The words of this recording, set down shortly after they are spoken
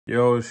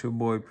Yo, it's your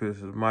boy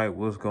Pistons Mike.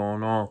 What's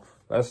going on?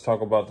 Let's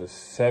talk about the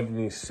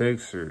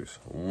 76ers.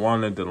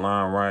 Wanted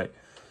Delon Wright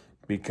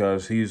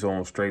because he's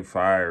on straight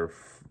fire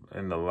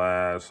in the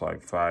last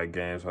 5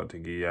 games. I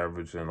think he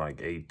averaging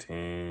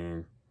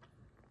 18,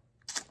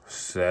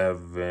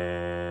 7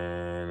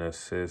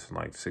 assists,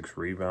 and 6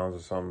 rebounds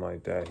or something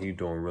like that. He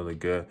doing really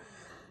good.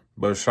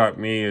 But shocked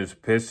me is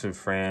Pistons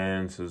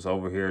fans is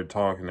over here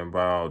talking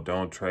about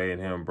don't trade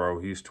him, bro.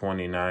 He's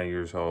 29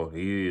 years old.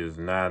 He is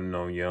not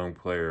no young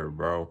player,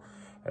 bro.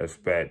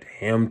 Expect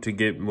him to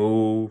get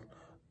moved,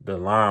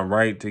 Delon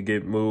Wright to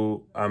get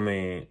moved.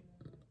 I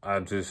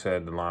just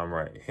said Delon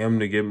Wright. Him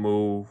to get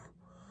moved,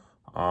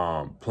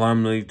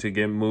 Plumlee to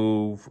get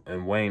moved,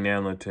 and Wayne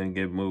Allen to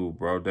get moved,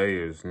 bro. They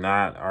is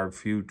not our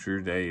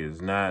future. They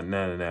is not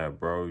none of that,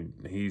 bro.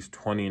 He's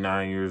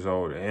 29 years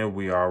old, and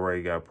we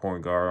already got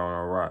point guard on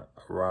our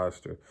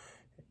roster.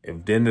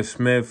 If Dennis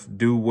Smith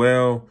do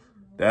well,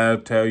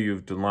 that'll tell you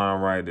if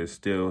Delon Wright is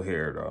still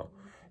here, though.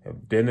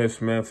 If Dennis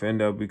Smith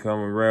end up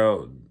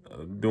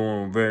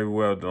doing very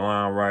well,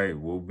 Delon Wright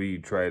will be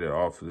traded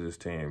off of this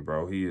team,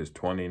 bro. He is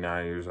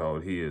 29 years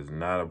old. He is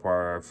not a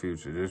part of our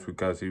future. Just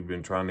because he's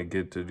been trying to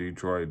get to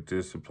Detroit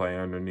just to play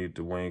underneath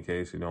the Wayne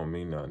Casey don't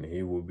mean nothing.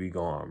 He will be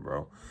gone,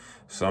 bro.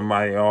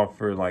 Somebody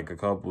offered a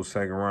couple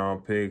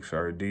second-round picks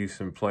or a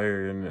decent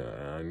player, and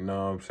you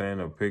know what I'm saying,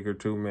 a pick or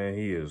two, man,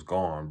 he is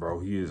gone, bro.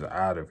 He is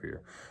out of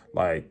here.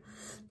 I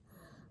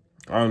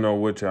don't know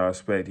what y'all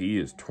expect. He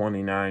is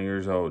 29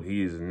 years old.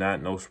 He is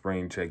not no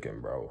spring chicken,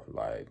 bro.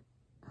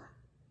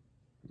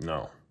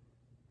 No.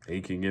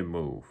 He can get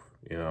moved.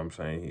 You know what I'm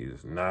saying? He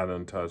is not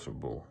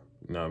untouchable.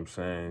 You know what I'm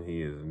saying?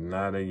 He is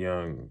not a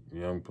young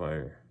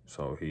player.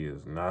 So he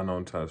is not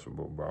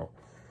untouchable, bro.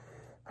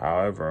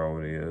 However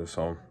old he is.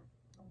 So,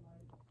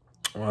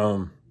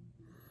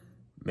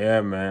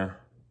 yeah, man.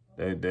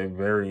 They're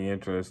very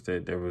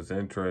interested. There was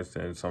interest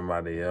in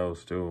somebody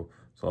else, too.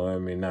 So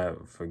let me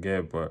not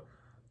forget, but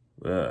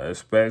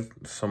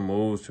expect some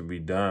moves to be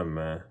done,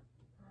 man.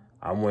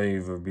 I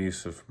wouldn't even be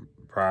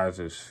surprised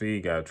if Fee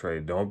got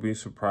traded. Don't be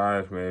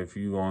surprised, man, if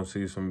you gonna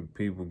see some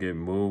people get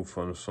moved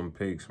from some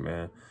picks,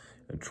 man.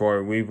 And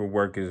Troy Weaver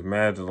work his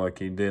magic like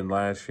he did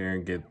last year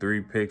and get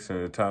 3 picks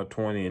in the top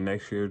 20 and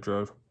next year,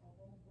 Joe,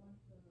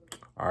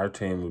 our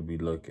team would be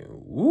looking,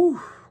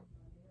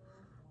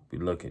 be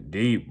looking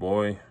deep,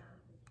 boy.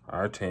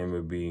 Our team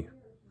would be,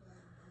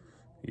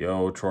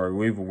 yo, Troy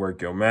Weaver,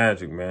 work your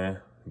magic, man.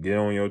 Get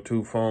on your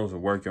 2 phones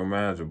and work your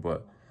magic,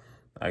 but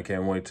I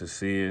can't wait to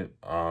see it.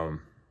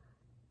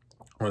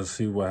 Let's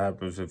see what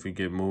happens if he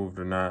get moved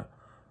or not.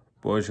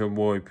 Boy, it's your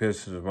boy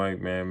Pistons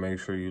Mike, man. Make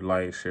sure you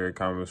like, share,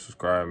 comment,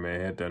 subscribe, man.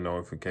 Hit that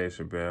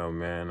notification bell,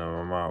 man.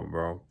 I'm out,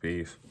 bro.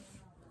 Peace.